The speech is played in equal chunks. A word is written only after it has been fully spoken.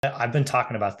I've been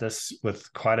talking about this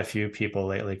with quite a few people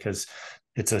lately because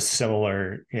it's a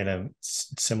similar,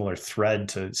 similar thread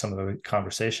to some of the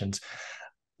conversations.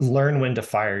 Learn when to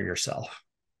fire yourself.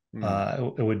 Hmm.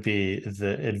 It would be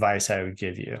the advice I would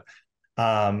give you.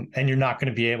 And you're not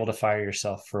going to be able to fire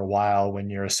yourself for a while when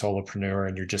you're a solopreneur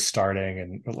and you're just starting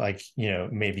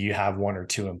and maybe you have one or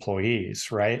two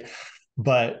employees, right?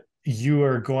 But you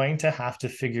are going to have to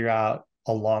figure out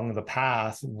along the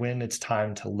path when it's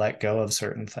time to let go of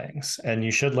certain things. And you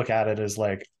should look at it as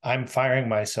like, I'm firing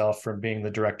myself from being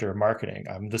the director of marketing.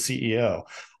 I'm the CEO.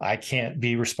 I can't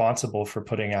be responsible for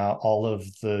putting out all of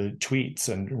the tweets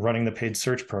and running the paid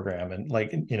search program and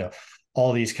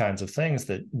all these kinds of things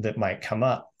that might come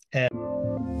up. And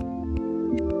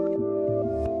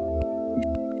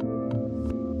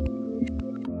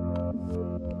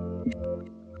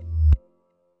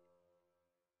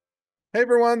Hey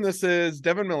everyone, this is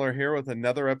Devin Miller here with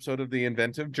another episode of The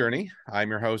Inventive Journey. I'm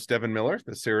your host, Devin Miller,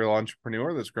 the serial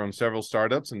entrepreneur that's grown several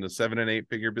startups into 7 and 8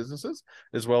 figure businesses,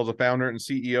 as well as the founder and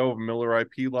CEO of Miller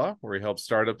IP Law, where he helps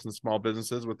startups and small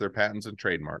businesses with their patents and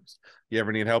trademarks. If you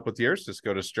ever need help with yours, just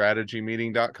go to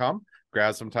strategymeeting.com,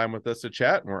 grab some time with us to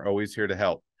chat, and we're always here to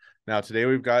help. Now, today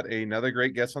we've got another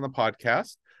great guest on the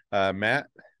podcast, Matt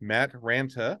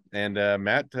Ranta, and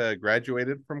Matt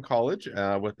graduated from college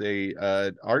with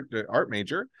a art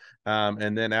major,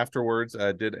 and then afterwards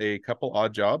did a couple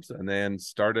odd jobs, and then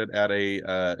started at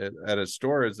a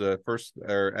store as a first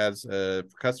or as a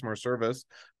customer service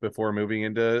before moving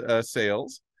into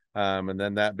sales. And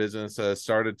then that business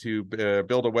started to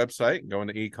build a website, go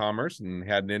into e-commerce, and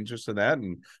had an interest in that,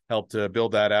 and helped to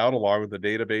build that out along with the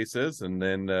databases, and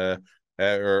then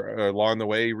or along the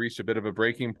way reached a bit of a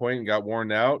breaking point and got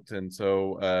worn out, and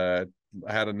so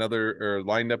had another or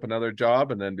lined up another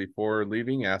job, and then before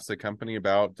leaving asked the company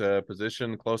about a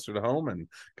position closer to home and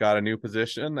got a new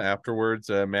position afterwards.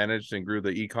 Managed and grew the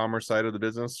e-commerce side of the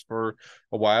business for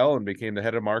a while and became the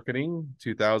head of marketing.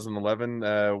 2011,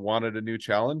 wanted a new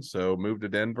challenge, so moved to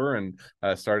Denver and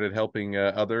started helping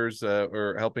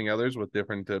helping others with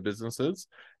different businesses,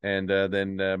 and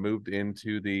then moved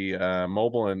into the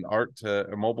mobile and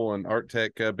art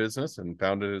tech business, and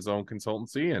founded his own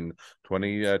consultancy in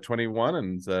 2021,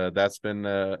 and that's been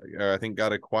I think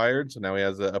got acquired, so now he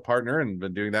has a partner and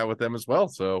been doing that with them as well.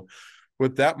 So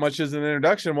with that much as an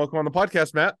introduction, welcome on the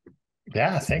podcast, Matt.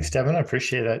 yeah, thanks, Devin. I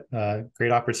appreciate it.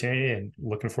 Great opportunity and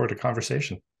looking forward to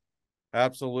conversation.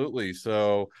 Absolutely.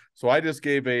 So I just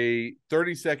gave a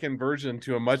 30-second version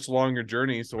to a much longer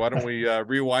journey. So why don't we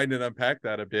rewind and unpack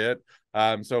that a bit?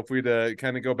 So if we'd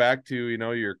kind of go back to,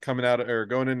 you're coming out or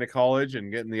going into college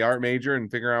and getting the art major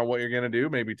and figuring out what you're going to do,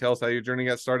 maybe tell us how your journey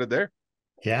got started there.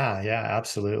 Yeah,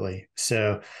 absolutely.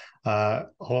 So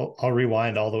I'll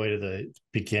rewind all the way to the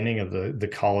beginning of the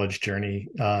college journey,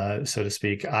 so to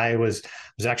speak. I was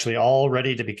actually all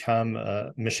ready to become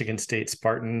a Michigan State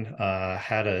Spartan.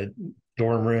 Had a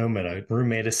dorm room and a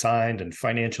roommate assigned and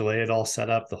financial aid all set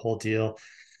up, the whole deal.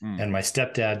 Mm. And my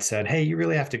stepdad said, "Hey, you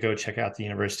really have to go check out the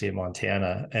University of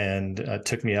Montana," and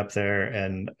took me up there.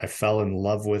 And I fell in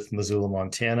love with Missoula,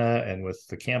 Montana, and with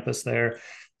the campus there,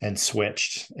 and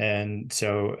switched. And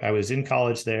so I was in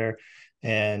college there,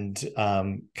 and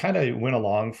kind of went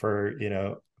along for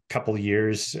a couple of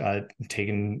years,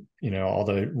 taking all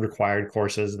the required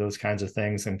courses, those kinds of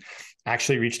things, and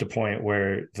actually reached a point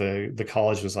where the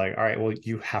college was like, "All right, well,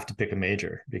 you have to pick a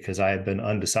major," because I had been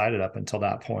undecided up until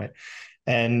that point.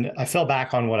 And I fell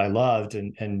back on what I loved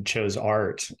and chose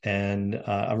art. And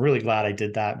I'm really glad I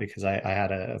did that because I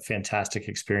had a fantastic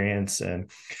experience and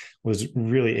was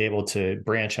really able to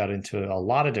branch out into a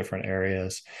lot of different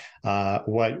areas.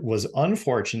 What was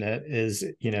unfortunate is,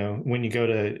 when you go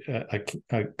to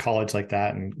a college like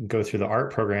that and go through the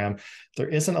art program, there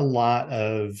isn't a lot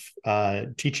of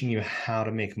teaching you how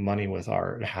to make money with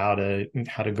art, how to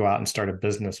go out and start a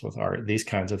business with art, these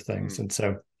kinds of things. Mm. And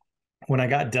so when I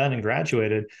got done and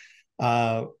graduated,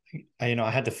 uh, I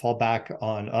had to fall back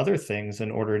on other things in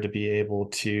order to be able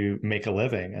to make a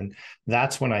living. And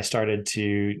that's when I started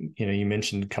to, you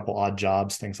mentioned a couple odd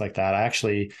jobs, things like that. I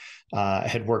actually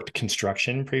had worked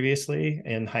construction previously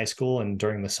in high school and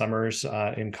during the summers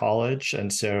in college.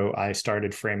 And so I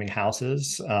started framing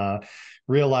houses.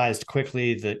 Realized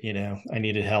quickly that I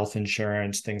needed health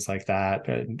insurance, things like that,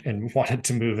 and wanted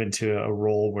to move into a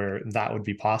role where that would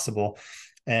be possible.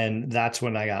 And that's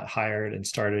when I got hired and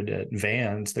started at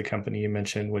Vans, the company you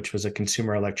mentioned, which was a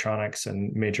consumer electronics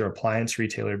and major appliance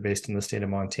retailer based in the state of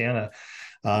Montana.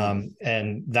 Mm.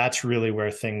 And that's really where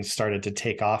things started to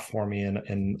take off for me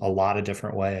in a lot of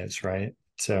different ways, right?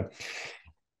 So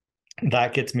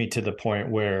that gets me to the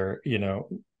point where,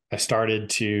 I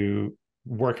started to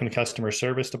work in the customer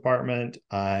service department.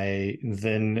 I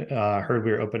then heard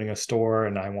we were opening a store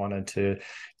and I wanted to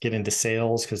get into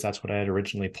sales because that's what I had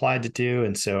originally applied to do.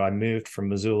 And so I moved from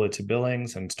Missoula to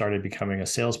Billings and started becoming a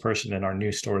salesperson in our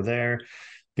new store there.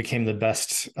 Became the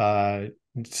best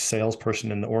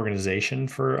salesperson in the organization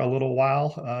for a little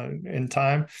while in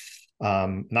time.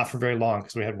 Not for very long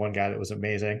because we had one guy that was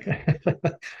amazing.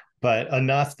 But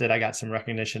enough that I got some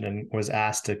recognition and was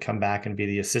asked to come back and be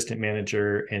the assistant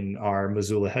manager in our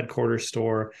Missoula headquarters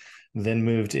store, then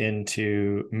moved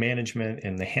into management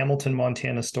in the Hamilton,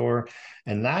 Montana store.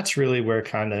 And that's really where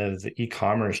kind of the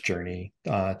e-commerce journey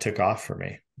took off for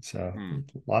me. So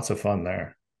lots of fun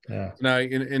there. Yeah. Now,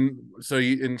 so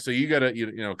you got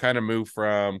to kind of move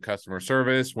from customer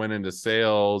service, went into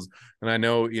sales, and I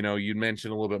know you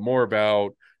mentioned a little bit more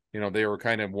about they were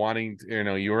kind of wanting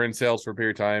you were in sales for a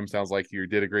period of time. Sounds like you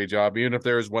did a great job, even if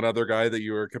there was one other guy that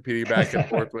you were competing back and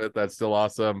forth with. That's still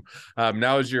awesome.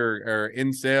 Now as you're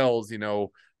in sales, you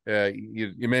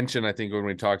mentioned, I think when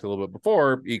we talked a little bit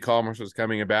before, e-commerce was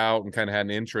coming about and kind of had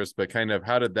an interest, but kind of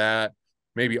how did that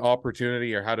maybe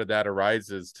opportunity or how did that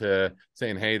arise as to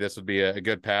saying, hey, this would be a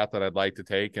good path that I'd like to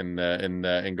take and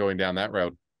going down that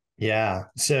road? Yeah.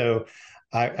 So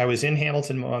I was in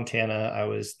Hamilton, Montana. I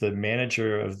was the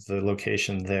manager of the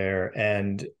location there.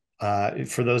 And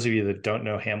for those of you that don't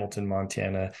know Hamilton,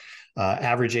 Montana,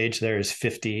 average age there is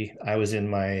 50. I was in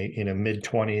my mid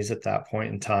 20s at that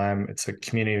point in time. It's a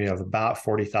community of about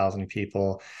 40,000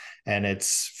 people, and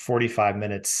it's 45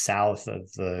 minutes south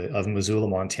of Missoula,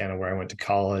 Montana, where I went to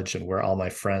college and where all my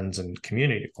friends and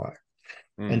community are.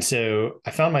 And so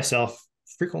I found myself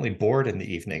frequently bored in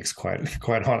the evenings,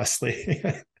 quite honestly.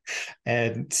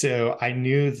 And so I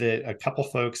knew that a couple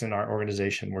folks in our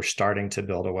organization were starting to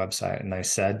build a website. And I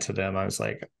said to them, I was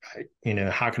like,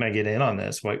 how can I get in on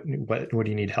this? What do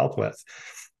you need help with?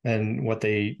 And what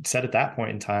they said at that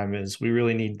point in time is we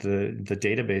really need the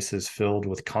databases filled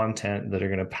with content that are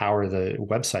going to power the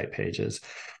website pages.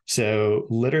 So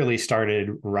literally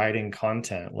started writing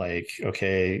content like,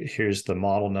 okay, here's the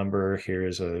model number,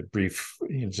 here's a brief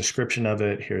description of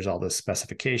it, here's all the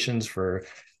specifications for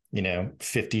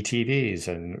 50 TVs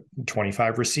and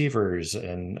 25 receivers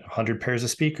and 100 pairs of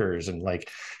speakers, and like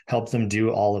help them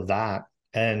do all of that.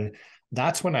 And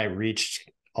that's when I reached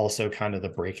also kind of the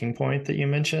breaking point that you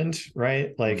mentioned,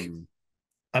 right? Like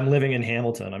I'm living in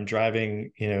Hamilton. I'm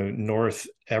driving, north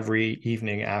every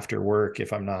evening after work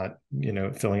if I'm not,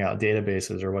 filling out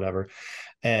databases or whatever.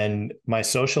 And my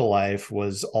social life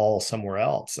was all somewhere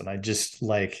else. And I just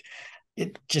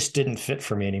it just didn't fit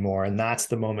for me anymore. And that's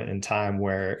the moment in time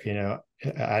where,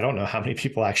 I don't know how many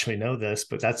people actually know this,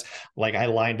 but that's like I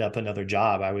lined up another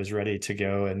job. I was ready to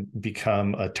go and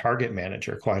become a target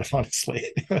manager, quite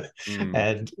honestly,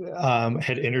 and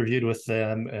had interviewed with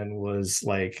them and was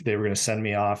like, they were going to send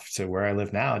me off to where I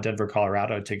live now, Denver,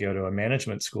 Colorado, to go to a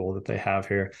management school that they have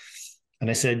here. And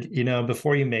I said,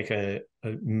 before you make a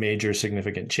major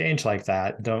significant change like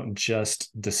that, don't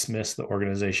just dismiss the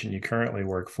organization you currently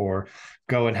work for.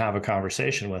 Go and have a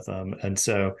conversation with them. And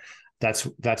so that's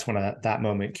when that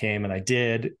moment came, and I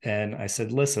did. And I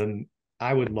said, listen,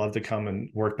 I would love to come and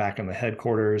work back in the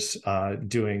headquarters,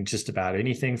 doing just about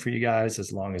anything for you guys,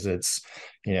 as long as it's,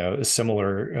 a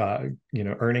similar,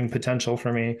 earning potential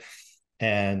for me.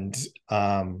 And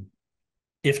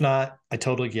if not, I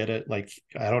totally get it. Like,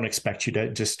 I don't expect you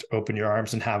to just open your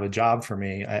arms and have a job for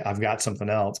me. I've got something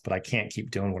else, but I can't keep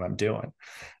doing what I'm doing.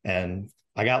 And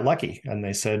I got lucky. And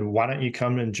they said, why don't you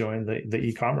come and join the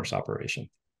e-commerce operation?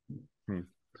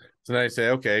 So then I say,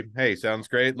 okay, hey, sounds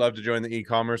great. Love to join the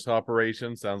e-commerce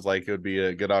operation. Sounds like it would be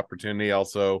a good opportunity.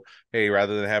 Also, hey,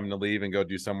 rather than having to leave and go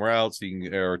do somewhere else, you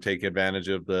can or take advantage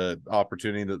of the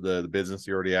opportunity that the business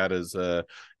you already had is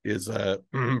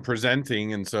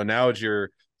presenting. And so now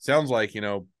sounds like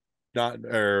not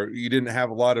or you didn't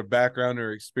have a lot of background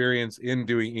or experience in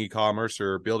doing e-commerce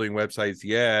or building websites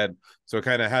yet. So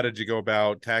kind of how did you go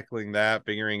about tackling that,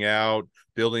 figuring out,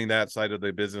 building that side of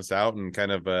the business out, and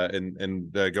kind of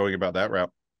going about that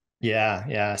route?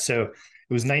 Yeah. So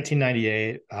it was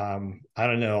 1998. I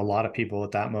don't know a lot of people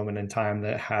at that moment in time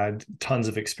that had tons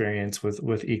of experience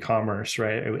with e-commerce,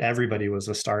 right? Everybody was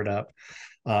a startup.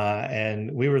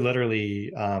 And we were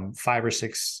literally 5 or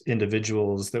 6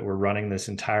 individuals that were running this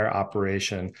entire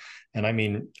operation. And I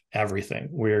mean, everything.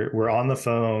 We're on the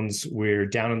phones, we're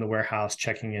down in the warehouse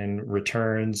checking in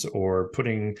returns or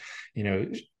putting,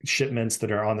 shipments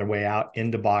that are on their way out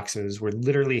into boxes. We're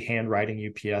literally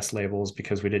handwriting UPS labels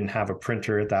because we didn't have a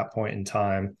printer at that point in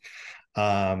time.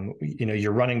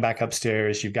 You're running back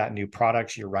upstairs, you've got new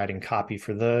products, you're writing copy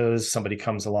for those. Somebody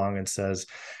comes along and says,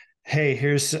 hey,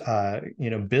 here's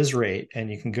biz rate, and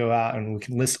you can go out and we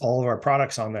can list all of our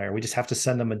products on there. We just have to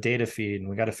send them a data feed, and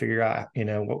we got to figure out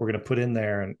what we're going to put in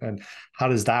there, and how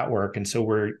does that work. And so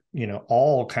we're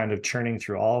all kind of churning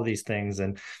through all of these things,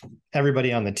 and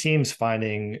everybody on the team's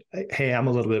finding, hey, I'm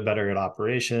a little bit better at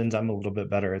operations, I'm a little bit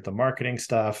better at the marketing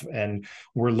stuff, and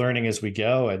we're learning as we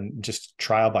go, and just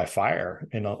trial by fire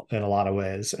in a lot of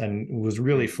ways. And was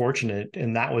really fortunate,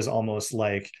 and that was almost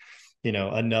like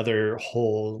another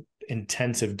whole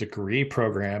intensive degree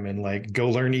program in like go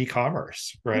learn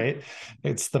e-commerce, right?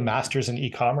 It's the masters in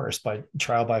e-commerce by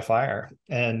trial by fire.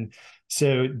 And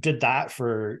so did that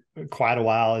for quite a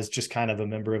while as just kind of a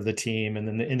member of the team. And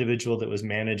then the individual that was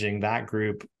managing that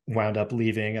group wound up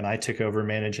leaving, and I took over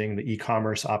managing the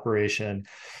e-commerce operation.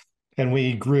 And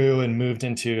we grew and moved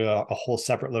into a whole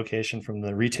separate location from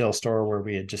the retail store where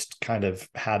we had just kind of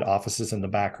had offices in the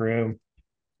back room.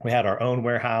 We had our own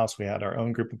warehouse, we had our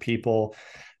own group of people.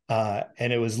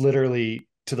 And it was literally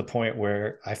to the point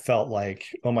where I felt like,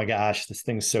 oh my gosh, this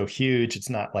thing's so huge. It's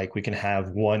not like we can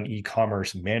have one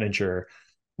e-commerce manager.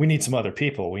 We need some other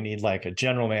people. We need like a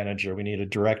general manager. We need a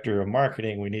director of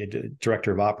marketing. We need a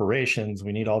director of operations.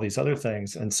 We need all these other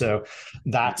things. And so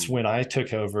that's Mhm. when I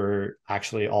took over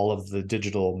actually all of the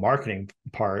digital marketing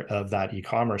part of that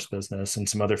e-commerce business. And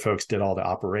some other folks did all the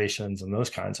operations and those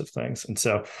kinds of things. And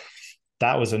so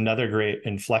that was another great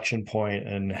inflection point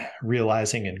in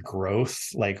realizing in growth,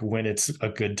 like when it's a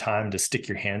good time to stick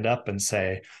your hand up and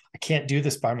say, I can't do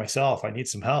this by myself. I need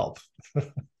some help.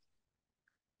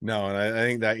 No, and I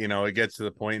think that it gets to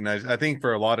the point, and I think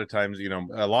for a lot of times,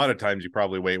 a lot of times you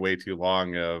probably wait way too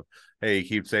long. Of hey, you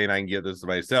keep saying I can get this to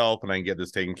myself and I can get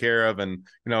this taken care of, and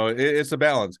it's a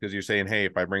balance because you're saying, hey,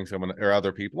 if I bring someone or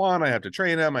other people on, I have to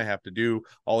train them, I have to do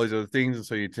all these other things, and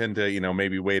so you tend to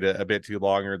maybe wait a bit too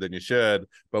longer than you should,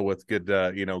 but with good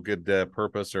good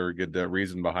purpose or good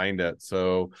reason behind it.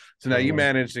 So now you Totally.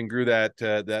 managed and grew that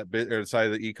bit or side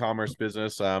of the e-commerce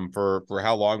business for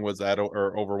how long was that,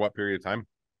 or over what period of time?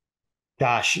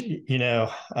 Gosh,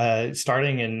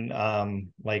 starting in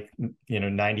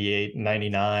 98,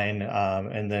 99,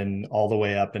 and then all the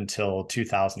way up until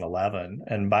 2011.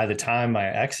 And by the time I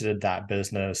exited that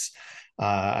business,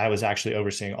 I was actually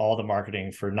overseeing all the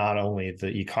marketing for not only the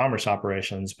e-commerce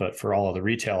operations, but for all of the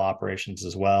retail operations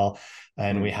as well.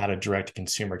 And we Hmm. had a direct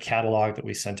consumer catalog that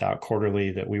we sent out quarterly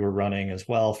that we were running as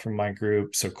well from my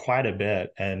group. So quite a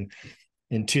bit. And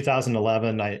in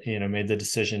 2011, I made the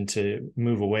decision to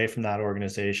move away from that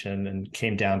organization and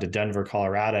came down to Denver,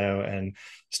 Colorado, and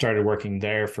started working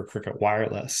there for Cricket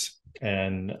Wireless.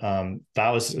 And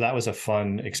that was a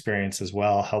fun experience as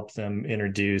well. Helped them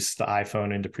introduce the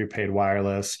iPhone into prepaid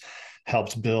wireless.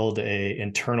 Helped build a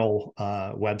internal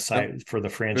website for the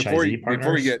franchisee Before you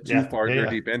partners. get too Yeah, far yeah, or yeah.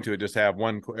 deep into it, just have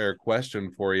one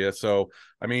question for you. So,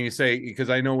 I mean, you say, because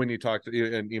I know when you talked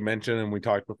and you mentioned and we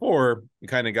talked before, you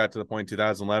kind of got to the point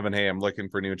 2011. Hey, I'm looking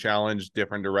for a new challenge,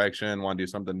 different direction, want to do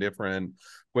something different.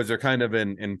 Was there kind of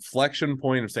an inflection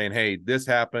point of saying, hey, this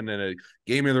happened and it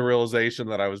gave me the realization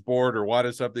that I was bored or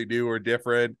wanted something new or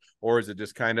different? Or is it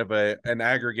just kind of an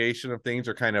aggregation of things,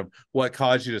 or kind of what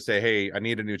caused you to say, hey, I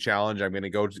need a new challenge, I'm going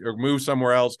to go or move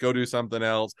somewhere else, go do something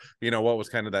else? What was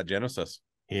kind of that genesis?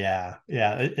 Yeah,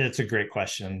 it's a great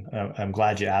question. I'm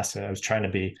glad you asked it. I was trying to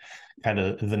be kind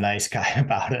of the nice guy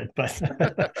about it,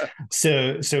 but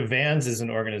so Vans as an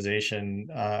organization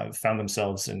found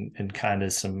themselves in kind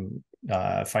of some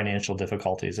financial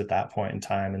difficulties at that point in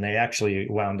time, and they actually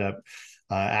wound up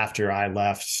after I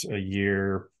left a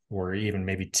year or even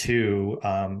maybe two.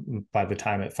 By the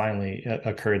time it finally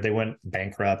occurred, they went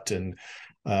bankrupt, and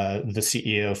the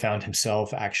CEO found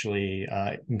himself actually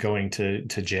going to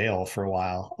jail for a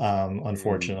while, Mm.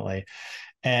 unfortunately.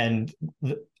 And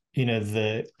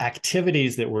the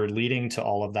activities that were leading to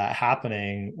all of that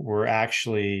happening were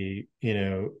actually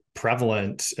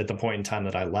prevalent at the point in time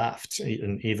that I left,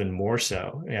 and even more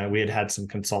so. We had had some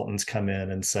consultants come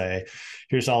in and say,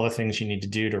 here's all the things you need to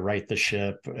do to right the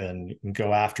ship and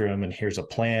go after them, and here's a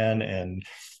plan. And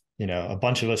a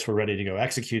bunch of us were ready to go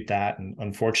execute that, and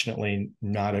unfortunately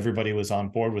not everybody was on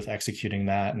board with executing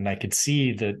that. And I could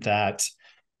see that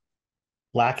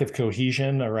lack of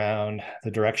cohesion around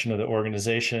the direction of the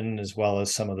organization, as well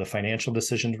as some of the financial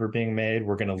decisions were being made,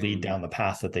 were going to lead Mm. down the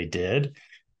path that they did.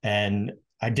 And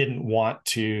I didn't want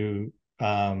to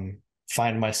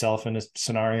find myself in a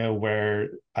scenario where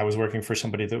I was working for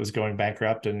somebody that was going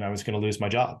bankrupt and I was going to lose my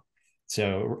job.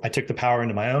 So I took the power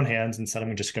into my own hands and said,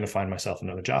 I'm just going to find myself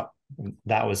another job. And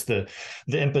that was the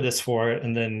impetus for it.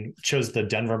 And then chose the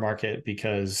Denver market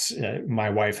because my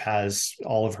wife has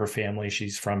all of her family.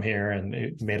 She's from here, and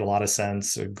it made a lot of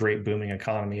sense. A great booming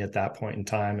economy at that point in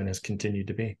time, and has continued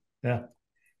to be. Yeah.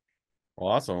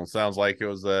 Awesome. Sounds like it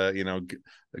was a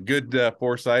good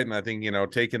foresight, and I think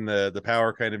taking the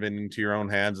power kind of into your own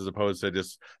hands as opposed to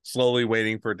just slowly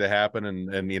waiting for it to happen,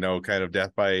 and kind of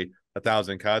death by a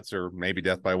thousand cuts or maybe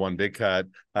death by one big cut.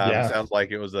 Yeah. Sounds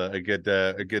like it was a good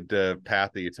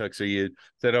path that you took. So you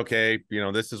said, okay,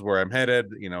 this is where I'm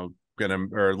headed. Gonna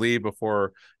or leave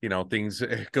before things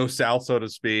go south, so to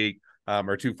speak,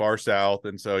 or too far south,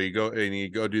 and so you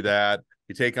go do that.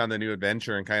 You take on the new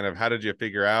adventure, and kind of how did you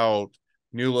figure out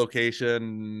new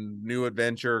location, new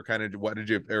adventure? Kind of what did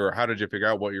you, or how did you figure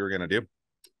out what you were going to do?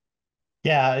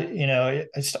 Yeah,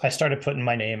 I started putting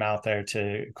my name out there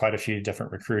to quite a few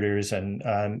different recruiters,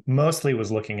 and mostly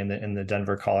was looking in the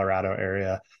Denver, Colorado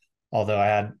area. Although I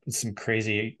had some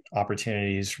crazy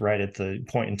opportunities right at the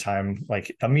point in time,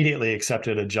 like immediately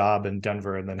accepted a job in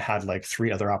Denver, and then had like three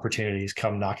other opportunities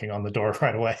come knocking on the door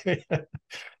right away.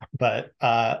 But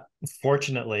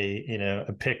fortunately,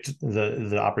 I picked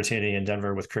the opportunity in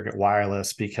Denver with Cricket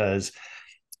Wireless because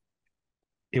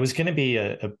it was going to be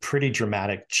a pretty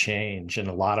dramatic change in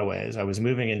a lot of ways. I was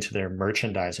moving into their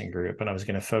merchandising group, and I was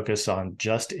going to focus on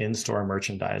just in-store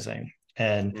merchandising.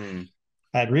 And Mm,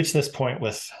 I had reached this point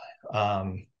with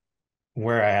um,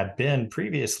 where I had been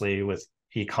previously with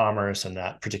e-commerce and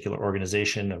that particular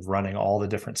organization of running all the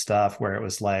different stuff, where it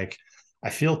was like, I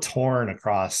feel torn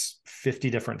across 50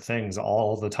 different things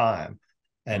all the time.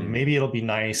 And mm, maybe it'll be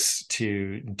nice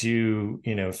to do,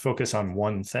 focus on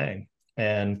one thing.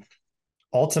 And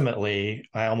ultimately,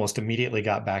 I almost immediately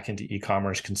got back into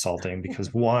e-commerce consulting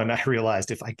because one, I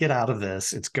realized if I get out of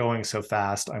this, it's going so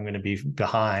fast, I'm going to be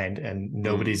behind and mm.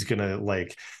 nobody's going to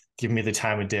like give me the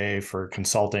time of day for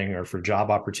consulting or for job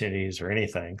opportunities or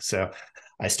anything. So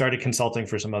I started consulting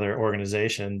for some other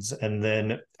organizations, and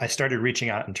then I started reaching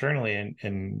out internally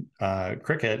in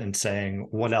Cricket and saying,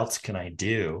 what else can I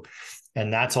do?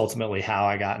 And that's ultimately how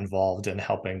I got involved in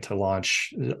helping to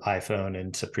launch iPhone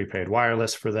into prepaid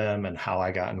wireless for them, and how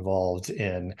I got involved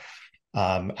in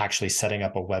actually setting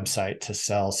up a website to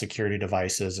sell security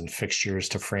devices and fixtures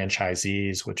to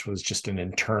franchisees, which was just an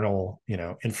internal,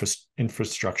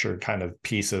 infrastructure kind of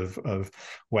piece of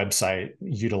website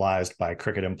utilized by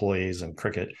Cricket employees and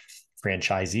Cricket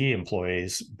franchisee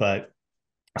employees. But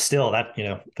still, that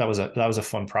was a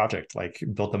fun project. Like,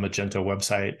 built the Magento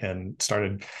website and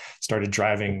started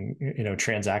driving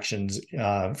transactions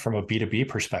from a B2B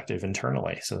perspective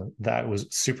internally. So that was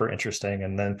super interesting.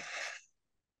 And then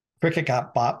Cricket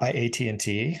got bought by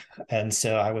AT&T, and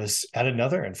so I was at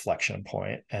another inflection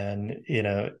point. And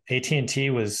AT&T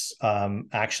was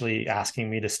actually asking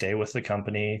me to stay with the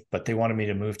company, but they wanted me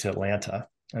to move to Atlanta.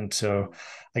 And so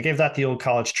I gave that the old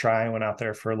college try. Went out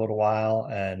there for a little while,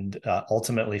 and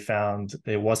ultimately found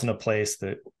it wasn't a place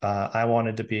that I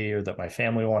wanted to be or that my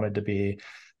family wanted to be.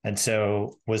 And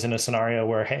so was in a scenario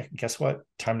where, hey, guess what?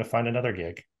 Time to find another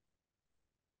gig.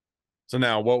 So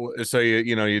now so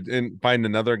you didn't find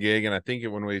another gig, and I think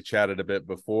when we chatted a bit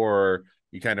before,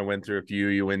 you kind of went through a few.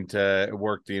 You went to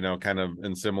worked, kind of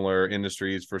in similar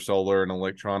industries for solar and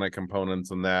electronic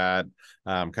components, and that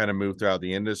kind of moved throughout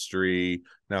the industry.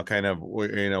 Now, kind of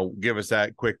give us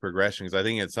that quick progression, because I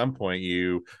think at some point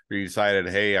you decided,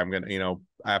 hey, I'm gonna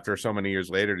after so many years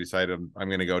later, decided I'm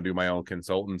going to go do my own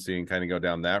consultancy and kind of go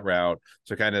down that route.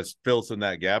 So kind of fills in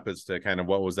that gap as to kind of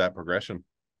what was that progression.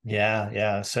 Yeah,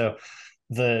 yeah. So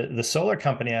the solar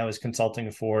company I was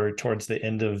consulting for towards the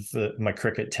end of my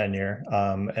Cricket tenure,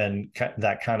 and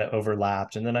that kind of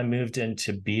overlapped. And then I moved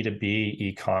into B2B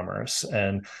e-commerce,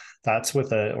 and that's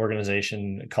with an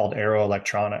organization called Aero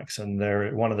Electronics, and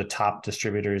they're one of the top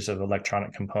distributors of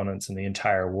electronic components in the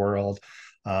entire world.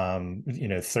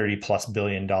 30 plus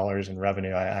 $billion in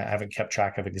revenue. I haven't kept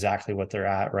track of exactly what they're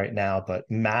at right now, but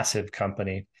massive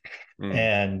company. Mm.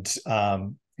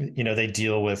 And they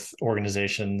deal with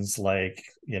organizations like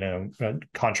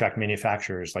contract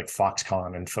manufacturers like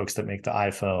Foxconn and folks that make the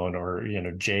iPhone, or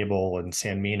Jabil and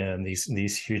Sanmina, and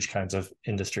these huge kinds of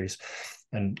industries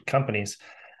and companies.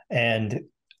 And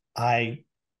I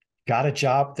got a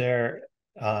job there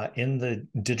in the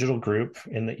digital group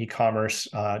in the e-commerce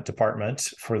department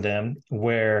for them,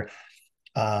 where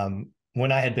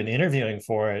when I had been interviewing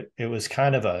for it, it was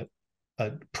kind of a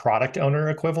product owner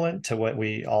equivalent to what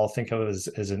we all think of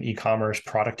as an e-commerce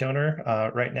product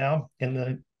owner right now in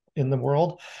the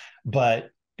world. But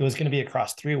it was going to be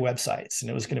across three websites, and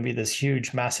it was going to be this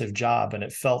huge, massive job. And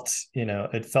it felt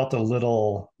a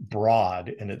little broad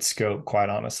in its scope, quite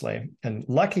honestly. And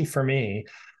lucky for me,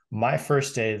 my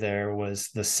first day there was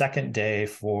the second day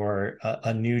for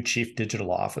a new chief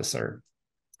digital officer,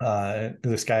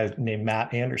 this guy named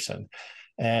Matt Anderson.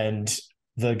 And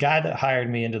the guy that hired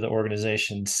me into the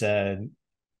organization said,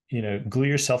 glue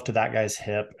yourself to that guy's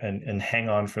hip and hang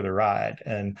on for the ride.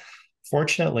 And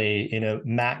fortunately,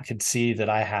 Matt could see that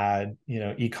I had,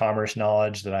 e-commerce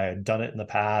knowledge, that I had done it in the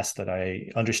past, that I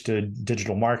understood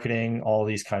digital marketing, all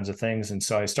these kinds of things. And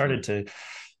so I started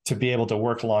to be able to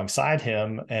work alongside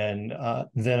him. And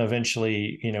then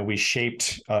eventually, we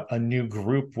shaped a new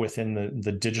group within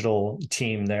the digital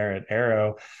team there at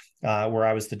Arrow, where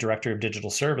I was the director of digital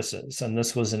services. And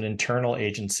this was an internal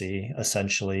agency,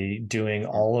 essentially doing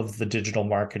all of the digital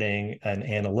marketing and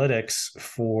analytics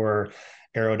for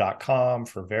Arrow.com,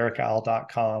 for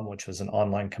Verical.com, which was an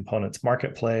online components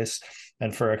marketplace,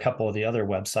 and for a couple of the other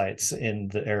websites in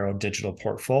the Arrow digital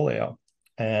portfolio.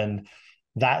 And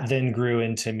that then grew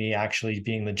into me actually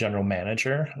being the general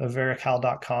manager of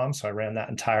Verical.com. So I ran that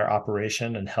entire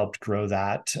operation and helped grow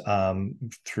that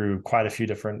through quite a few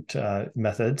different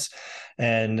methods.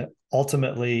 And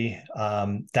ultimately,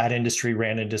 that industry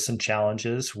ran into some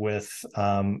challenges with,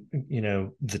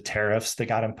 the tariffs that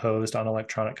got imposed on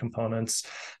electronic components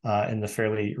in the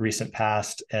fairly recent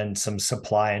past, and some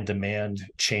supply and demand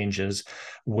changes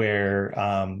where,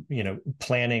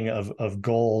 planning of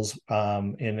goals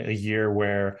in a year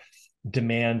where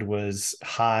demand was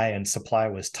high and supply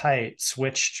was tight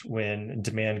switched when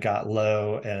demand got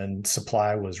low and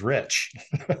supply was rich.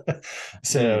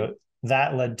 So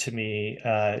that led to me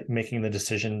making the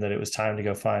decision that it was time to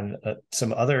go find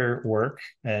some other work.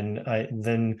 And I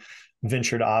then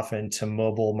ventured off into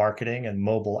mobile marketing and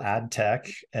mobile ad tech,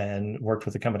 and worked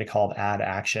with a company called Ad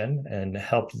Action and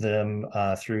helped them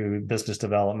through business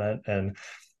development, and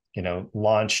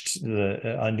launched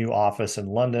a new office in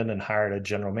London and hired a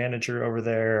general manager over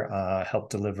there,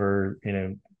 helped deliver,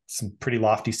 some pretty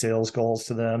lofty sales goals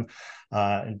to them,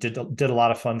 and did a lot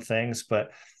of fun things,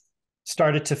 but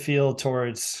started to feel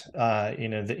towards,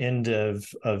 the end of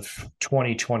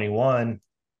 2021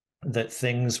 that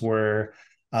things were,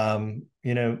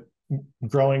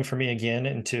 growing for me again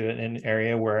into an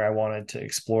area where I wanted to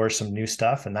explore some new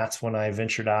stuff. And that's when I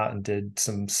ventured out and did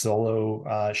some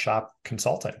solo shop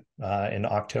consulting in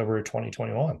October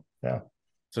 2021. Yeah.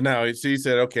 So now, so you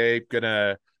said, okay,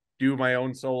 gonna do my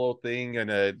own solo thing, and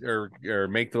or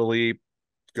make the leap,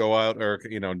 go out, or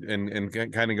and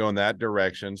kind of go in that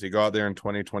direction. So you go out there in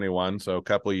 2021, so a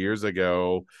couple of years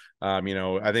ago.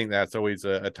 I think that's always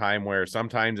a time where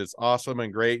sometimes it's awesome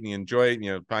and great and you enjoy it and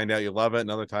you find out you love it,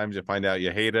 and other times you find out you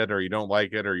hate it, or you don't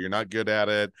like it, or you're not good at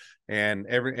it, and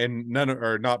none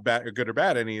are not bad or good or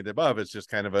bad, any of the above. It's just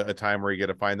kind of a time where you get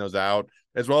to find those out,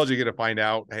 as well as you get to find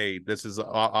out, hey, this is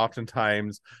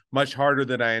oftentimes much harder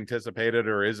than I anticipated,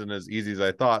 or isn't as easy as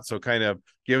I thought. So kind of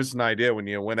give us an idea, when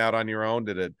you went out on your own,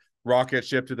 did it rocket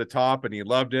ship to the top and you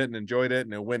loved it and enjoyed it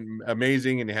and it went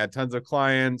amazing and you had tons of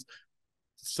clients,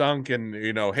 sunk and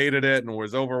hated it and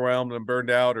was overwhelmed and burned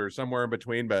out, or somewhere in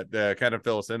between? But kind of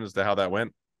fill us in as to how that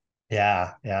went.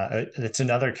 Yeah, it's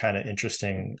another kind of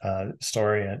interesting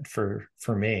story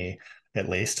for me, at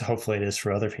least. Hopefully, it is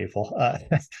for other people.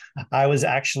 I was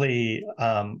actually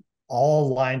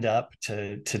all lined up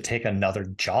to take another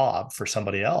job for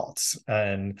somebody else,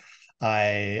 and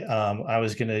I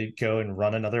was going to go and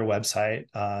run another website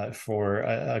for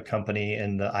a company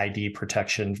in the ID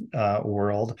protection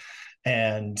world,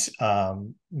 and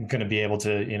going to be able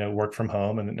to work from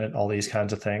home and all these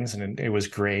kinds of things, and it was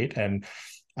great. And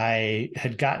I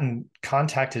had gotten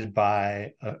contacted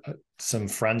by some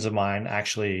friends of mine,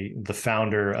 actually the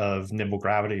founder of Nimble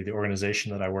Gravity, the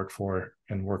organization that I work for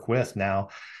and work with now,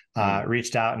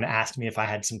 reached out and asked me if I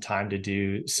had some time to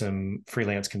do some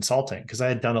freelance consulting, because I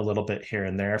had done a little bit here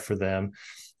and there for them.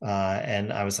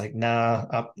 And I was like,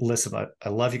 nah, listen, I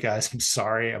love you guys. I'm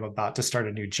sorry. I'm about to start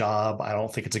a new job. I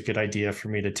don't think it's a good idea for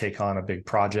me to take on a big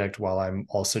project while I'm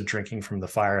also drinking from the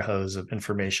fire hose of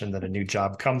information that a new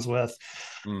job comes with.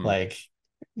 Like,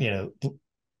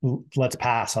 let's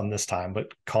pass on this time,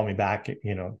 but call me back,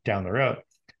 down the road.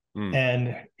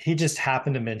 And he just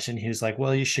happened to mention, he was like,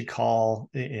 well, you should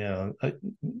call,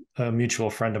 a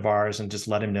mutual friend of ours and just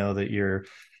let him know that you're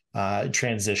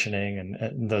transitioning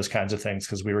and those kinds of things,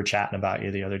 because we were chatting about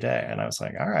you the other day. And I was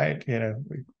like, all right,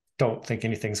 don't think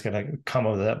anything's going to come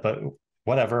of that, but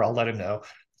whatever, I'll let him know.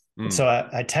 So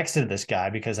I texted this guy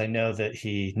because I know that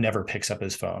he never picks up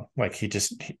his phone. Like he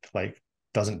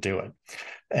doesn't do it.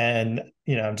 And,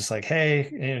 I'm just like,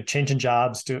 hey, changing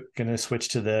jobs, going to switch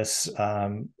to this.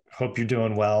 Hope you're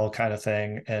doing well, kind of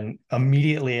thing. And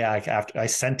immediately after I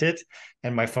sent it,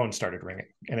 and my phone started ringing,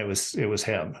 and it was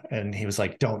him. And he was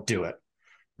like, don't do it.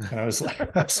 And I was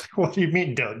like, what do you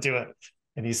mean don't do it?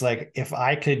 And he's like, if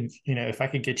I could, if I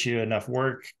could get you enough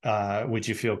work, would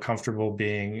you feel comfortable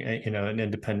being, an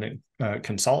independent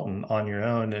consultant on your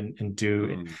own and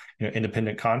do, Mm.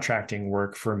 independent contracting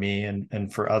work for me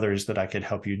and for others that I could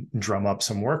help you drum up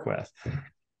some work with?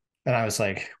 And I was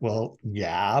like, well,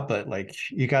 yeah, but like,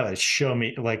 you got to show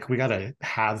me, like, we got to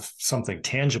have something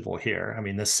tangible here. I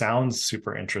mean, this sounds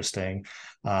super interesting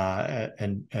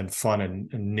and fun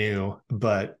and new,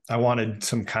 but I wanted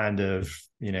some kind of,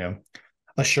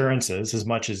 assurances, as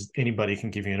much as anybody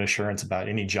can give you an assurance about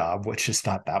any job, which is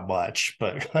not that much.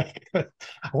 But like, I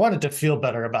wanted to feel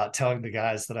better about telling the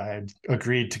guys that I had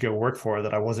agreed to go work for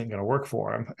that I wasn't going to work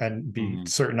for them and be Mm.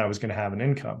 certain I was going to have an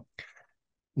income.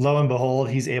 Lo and behold,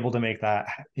 he's able to make that,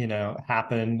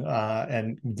 happen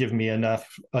and give me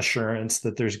enough assurance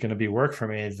that there's going to be work for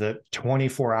me that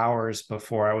 24 hours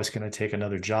before I was going to take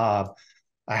another job,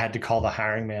 I had to call the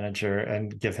hiring manager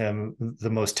and give him the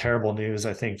most terrible news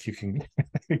I think you can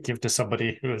give to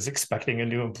somebody who is expecting a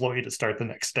new employee to start the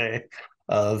next day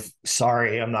of,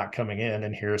 sorry, I'm not coming in,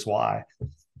 and here's why.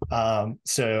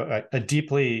 So I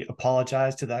deeply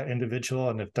apologize to that individual,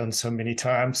 and have done so many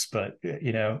times, but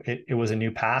it was a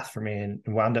new path for me and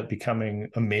wound up becoming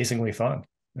amazingly fun.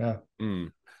 Yeah.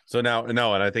 Mm. So now,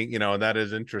 no, and I think that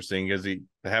is interesting because you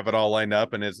have it all lined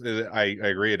up, and I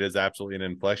agree, it is absolutely an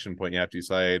inflection point. You have to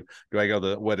decide, do I go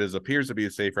the what is appears to be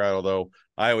a safe route? Although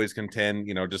I always contend,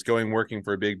 just going working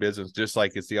for a big business, just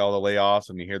like you see all the layoffs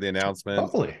and you hear the announcements,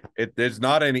 Totally. there's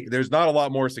not a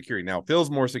lot more security now. It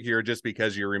feels more secure just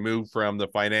because you're removed from the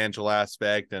financial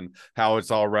aspect and how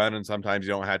it's all run, and sometimes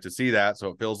you don't have to see that, so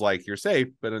it feels like you're safe.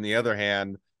 But on the other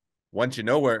hand, once you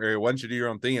know once you do your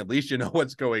own thing, at least you know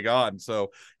what's going on. So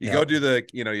you go Yeah.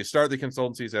 do you start the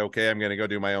consultancy, say, okay, I'm going to go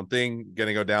do my own thing, going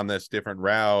to go down this different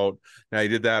route. Now you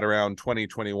did that around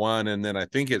 2021. And then I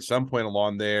think at some point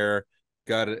along there,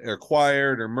 got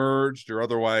acquired or merged or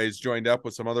otherwise joined up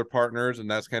with some other partners. And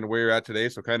that's kind of where you're at today.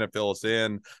 So kind of fill us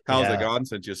in. How's it Yeah. gone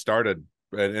since you started,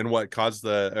 and what caused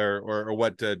or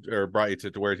what or brought you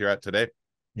to where you're at today?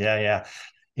 Yeah. Yeah.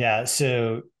 Yeah.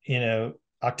 So,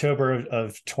 October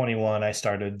of 21, I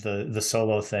started the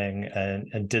solo thing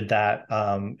and did that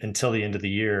until the end of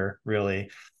the year, really.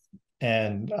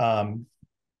 And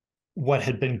what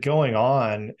had been going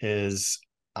on is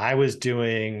I was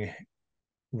doing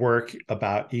work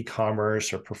about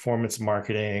e-commerce or performance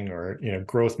marketing or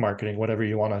growth marketing, whatever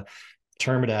you want to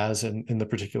term it as in the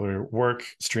particular work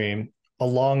stream,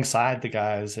 alongside the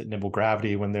guys at Nimble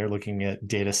Gravity when they're looking at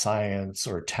data science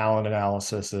or talent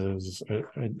analysis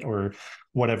or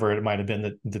whatever it might have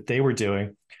been that they were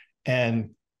doing.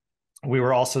 And we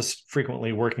were also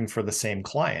frequently working for the same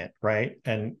client, right?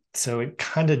 And so it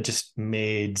kind of just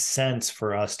made sense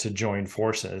for us to join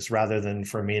forces rather than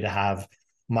for me to have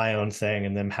my own thing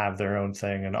and them have their own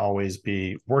thing and always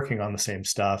be working on the same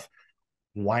stuff.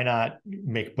 Why not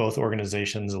make both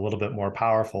organizations a little bit more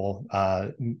powerful?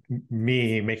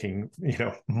 Me making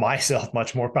myself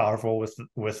much more powerful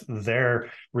with their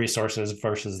resources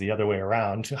versus the other way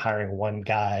around. Hiring one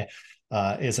guy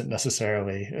isn't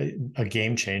necessarily a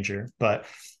game changer, but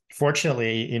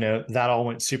fortunately, that all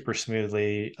went super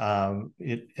smoothly.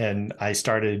 And I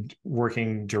started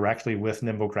working directly with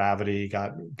Nimble Gravity,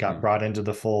 got brought into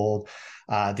the fold.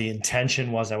 The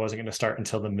intention was I wasn't going to start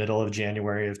until the middle of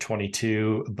January of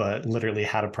 22, but literally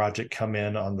had a project come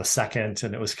in on the second,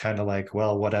 and it was kind of like,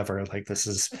 well, whatever. Like this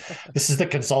is the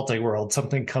consulting world.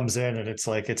 Something comes in, and it's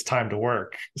like it's time to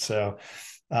work. So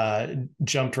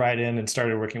jumped right in and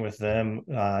started working with them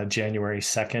January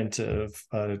 2nd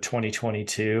of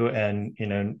 2022.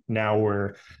 And, now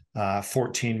we're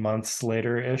 14 months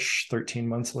later ish, 13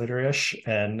 months later ish.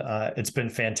 And it's been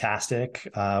fantastic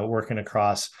working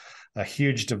across a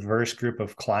huge diverse group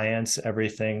of clients,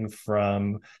 everything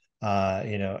from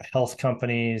health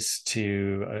companies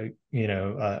to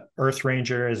Earth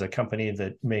Ranger is a company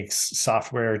that makes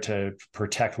software to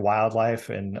protect wildlife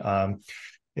and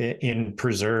in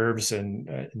preserves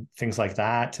and things like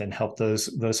that, and help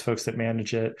those folks that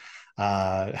manage it,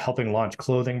 helping launch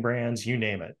clothing brands, you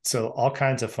name it. So all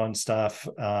kinds of fun stuff,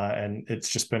 and it's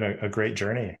just been a great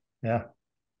journey. Yeah.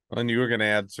 And you were going to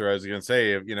answer, I was going to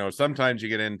say, sometimes you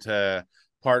get into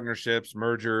partnerships,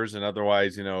 mergers, and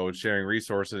otherwise, sharing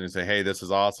resources and say, hey, this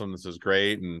is awesome, this is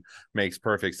great, and makes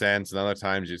perfect sense. And other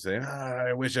times you say,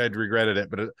 I wish I'd regretted it,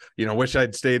 but, wish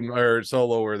I'd stayed or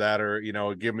solo or that, or,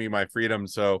 give me my freedom.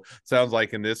 So sounds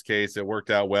like in this case, it worked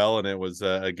out well, and it was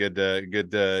a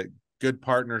good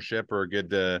partnership or a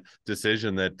good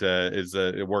decision that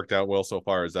it worked out well so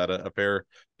far. Is that a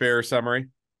fair summary?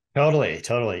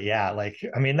 Totally. Yeah. Like,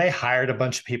 I mean, they hired a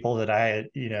bunch of people that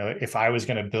if I was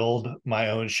going to build my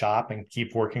own shop and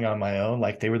keep working on my own,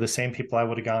 like they were the same people I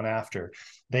would have gone after.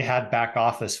 They had back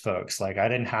office folks. Like I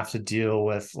didn't have to deal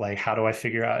with like, how do I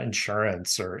figure out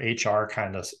insurance or HR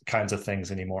kinds of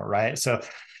things anymore. Right. So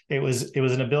it was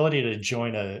an ability to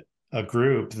join a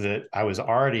group that I was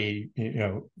already,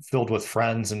 filled with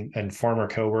friends and former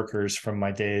coworkers from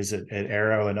my days at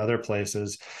Arrow and other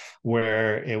places,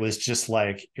 where it was just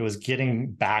like it was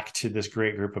getting back to this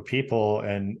great group of people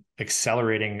and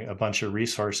accelerating a bunch of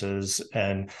resources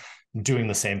and doing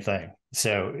the same thing.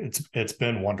 So it's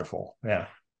been wonderful. Yeah.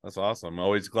 That's awesome.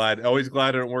 Always glad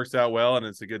it works out well, and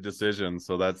it's a good decision.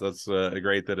 So that's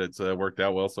great that it's worked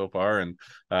out well so far, and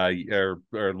are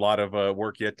a lot of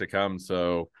work yet to come.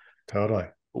 So Totally.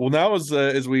 well, now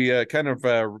as we kind of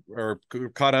are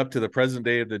caught up to the present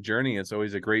day of the journey, it's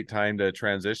always a great time to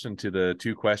transition to the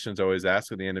two questions I always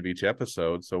ask at the end of each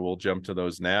episode. So we'll jump to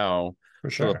those now. For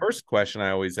So the sure. first question I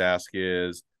always ask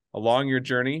is, along your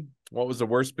journey, what was the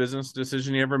worst business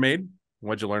decision you ever made?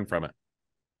 What'd you learn from it?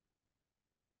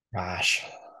 Gosh.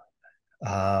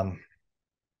 Um,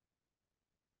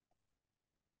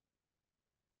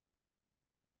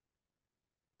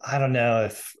 I don't know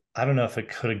if it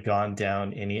could have gone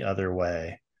down any other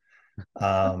way.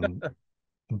 Um,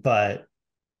 but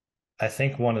I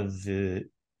think one of the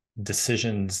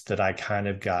decisions that I kind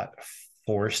of got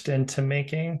forced into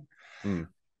making Mm,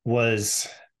 was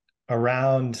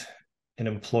around an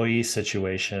employee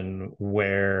situation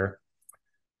where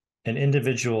an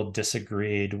individual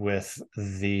disagreed with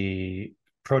the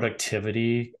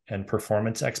productivity and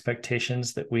performance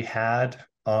expectations that we had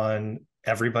on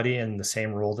everybody in the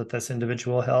same role that this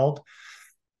individual held,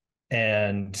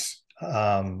 and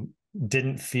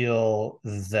didn't feel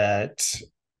that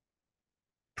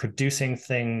producing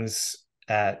things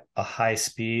at a high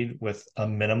speed with a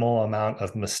minimal amount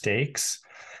of mistakes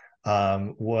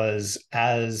was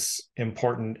as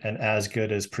important and as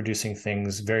good as producing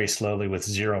things very slowly with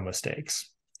zero mistakes.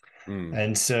 mm,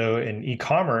 And so in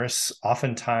e-commerce,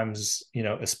 oftentimes,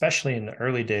 especially in the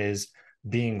early days,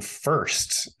 being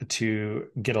first to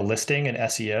get a listing in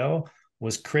SEO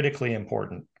was critically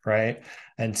important, right?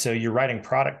 And so you're writing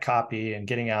product copy and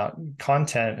getting out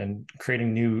content and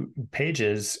creating new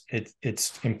pages.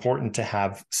 It's important to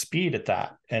have speed at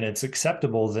that. And it's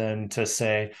acceptable then to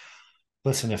say,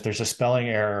 listen, if there's a spelling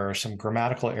error or some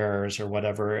grammatical errors or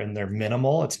whatever, and they're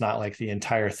minimal, it's not like the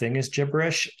entire thing is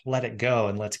gibberish, let it go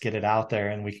and let's get it out there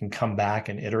and we can come back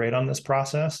and iterate on this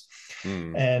process.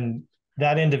 mm, And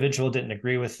that individual didn't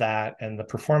agree with that. And the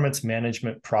performance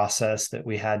management process that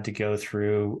we had to go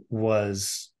through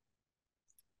was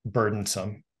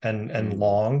burdensome and mm,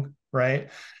 long, right?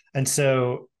 And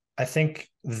so I think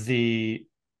the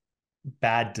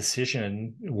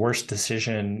worst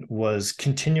decision was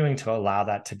continuing to allow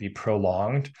that to be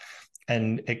prolonged.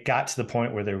 And it got to the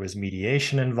point where there was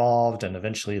mediation involved, and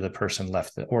eventually the person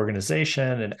left the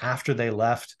organization. And after they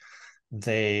left,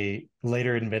 they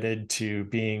later admitted to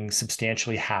being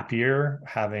substantially happier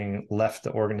having left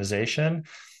the organization.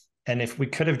 And if we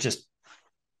could have just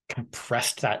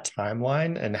compressed that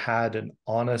timeline and had an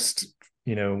honest,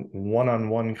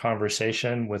 one-on-one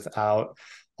conversation without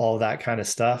all that kind of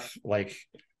stuff, like,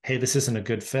 hey, this isn't a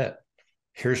good fit,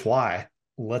 here's why,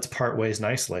 let's part ways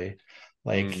nicely,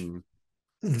 like mm.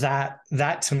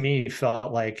 that to me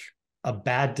felt like a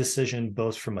bad decision,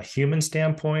 both from a human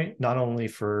standpoint, not only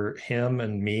for him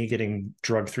and me getting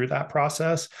drugged through that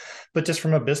process, but just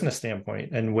from a business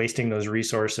standpoint and wasting those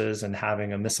resources and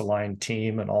having a misaligned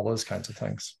team and all those kinds of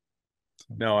things.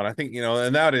 No, and I think,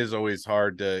 and that is always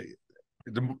hard to,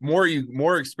 the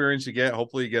more experience you get,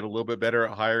 hopefully you get a little bit better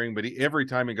at hiring, but every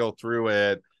time you go through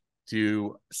it,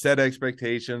 to set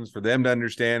expectations for them to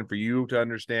understand, for you to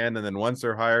understand, and then once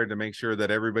they're hired, to make sure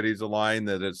that everybody's aligned,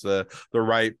 that it's the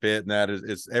right fit, and that is,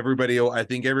 it's everybody. I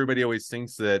think everybody always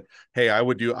thinks that, hey,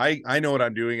 I know what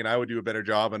I'm doing and I would do a better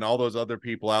job, and all those other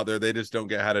people out there, they just don't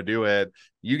get how to do it.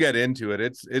 You get into it,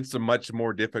 it's a much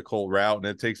more difficult route, and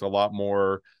it takes a lot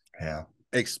more Yeah,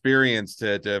 experience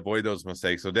to avoid those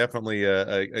mistakes. So definitely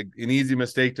an easy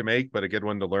mistake to make, but a good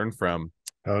one to learn from.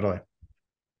 totally.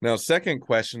 Now, second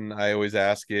question I always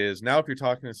ask is, now if you're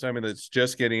talking to somebody that's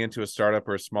just getting into a startup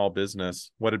or a small business,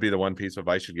 what would be the one piece of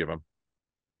advice you'd give them?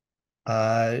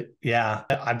 Yeah,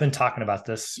 I've been talking about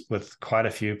this with quite a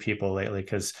few people lately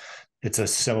because it's a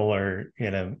similar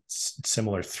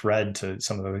thread to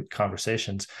some of the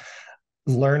conversations.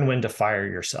 Learn when to fire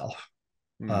yourself.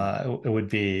 Hmm. It would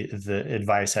be the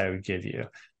advice I would give you.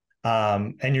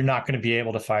 And you're not going to be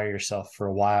able to fire yourself for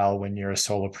a while when you're a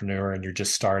solopreneur and you're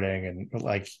just starting and,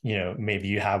 like, maybe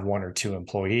you have one or two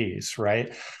employees,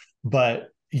 right? But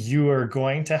you are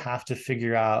going to have to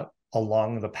figure out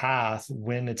along the path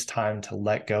when it's time to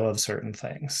let go of certain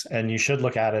things. And you should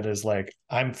look at it as like,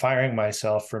 I'm firing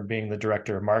myself from being the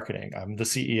director of marketing. I'm the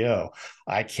CEO.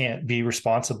 I can't be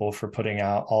responsible for putting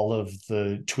out all of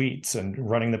the tweets and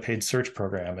running the paid search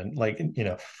program and like,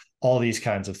 all these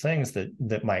kinds of things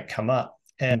that might come up.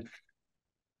 And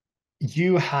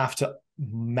you have to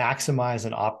maximize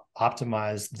and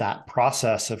optimize that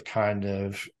process of kind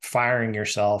of firing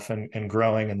yourself and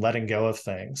growing and letting go of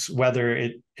things, whether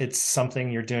it's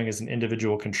something you're doing as an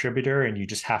individual contributor and you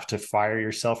just have to fire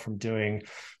yourself from doing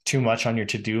too much on your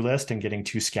to-do list and getting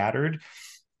too scattered,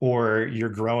 or you're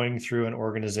growing through an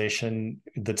organization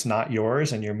that's not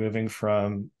yours and you're moving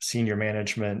from senior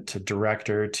management to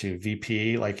director to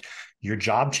VP. Like, your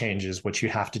job changes, what you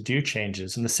have to do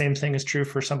changes. And the same thing is true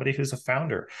for somebody who's a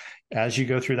founder. As you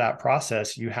go through that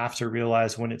process, you have to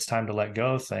realize when it's time to let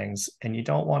go of things, and you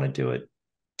don't want to do it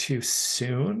too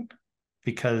soon,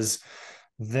 because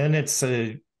then it's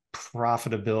a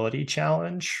profitability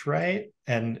challenge, right?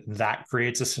 And that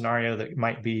creates a scenario that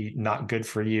might be not good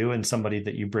for you and somebody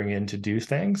that you bring in to do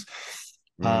things.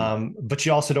 But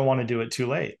you also don't want to do it too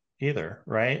late either,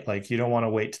 right? Like, you don't want to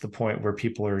wait to the point where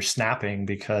people are snapping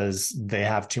because they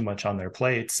have too much on their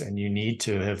plates, and you need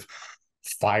to have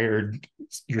fired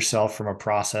yourself from a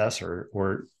process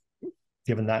or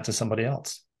given that to somebody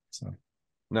else. So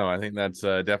no, I think that's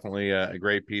definitely a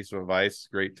great piece of advice,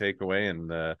 great takeaway,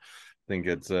 and I think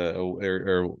it's a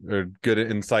good,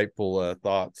 insightful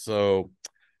thoughts. So,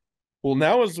 well,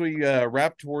 now as we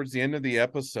wrap towards the end of the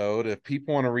episode, if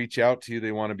people want to reach out to you,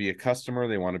 they want to be a customer,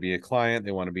 they want to be a client,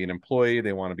 they want to be an employee,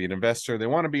 they want to be an investor, they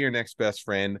want to be your next best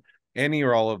friend, any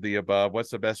or all of the above, what's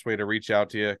the best way to reach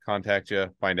out to you, contact you,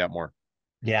 find out more?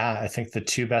 yeah, I think the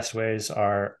two best ways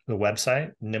are the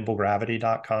website,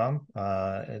 nimblegravity.com,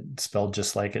 spelled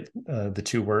just like it, the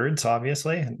two words,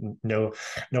 obviously. No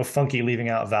funky leaving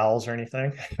out vowels or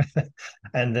anything.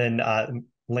 And then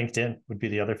LinkedIn would be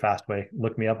the other fast way.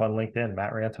 Look me up on LinkedIn,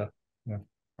 Matt Ranta. Yeah.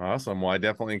 Awesome. Well, I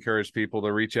definitely encourage people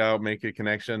to reach out, make a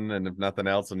connection, and if nothing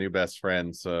else, a new best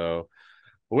friend. So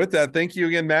with that, thank you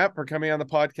again, Matt, for coming on the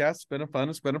podcast. It's been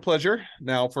it's been a pleasure.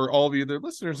 Now, for all of you, the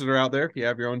listeners that are out there, if you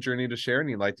have your own journey to share and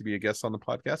you'd like to be a guest on the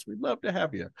podcast, we'd love to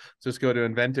have you. So just go to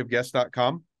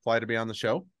inventiveguest.com, apply to be on the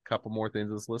show. A couple more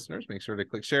things as listeners. Make sure to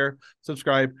click share,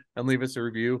 subscribe, and leave us a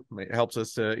review. It helps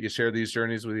us to share these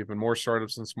journeys with even more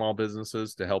startups and small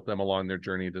businesses to help them along their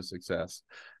journey to success.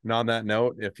 And on that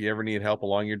note, if you ever need help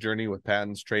along your journey with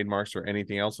patents, trademarks, or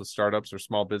anything else with startups or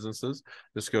small businesses,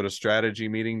 just go to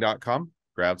strategymeeting.com.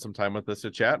 Grab some time with us to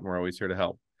chat, and we're always here to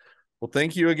help. Well,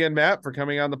 thank you again, Matt, for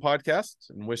coming on the podcast,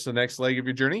 and wish the next leg of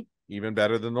your journey even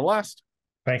better than the last.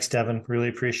 Thanks, Devin. Really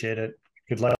appreciate it.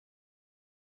 Good luck.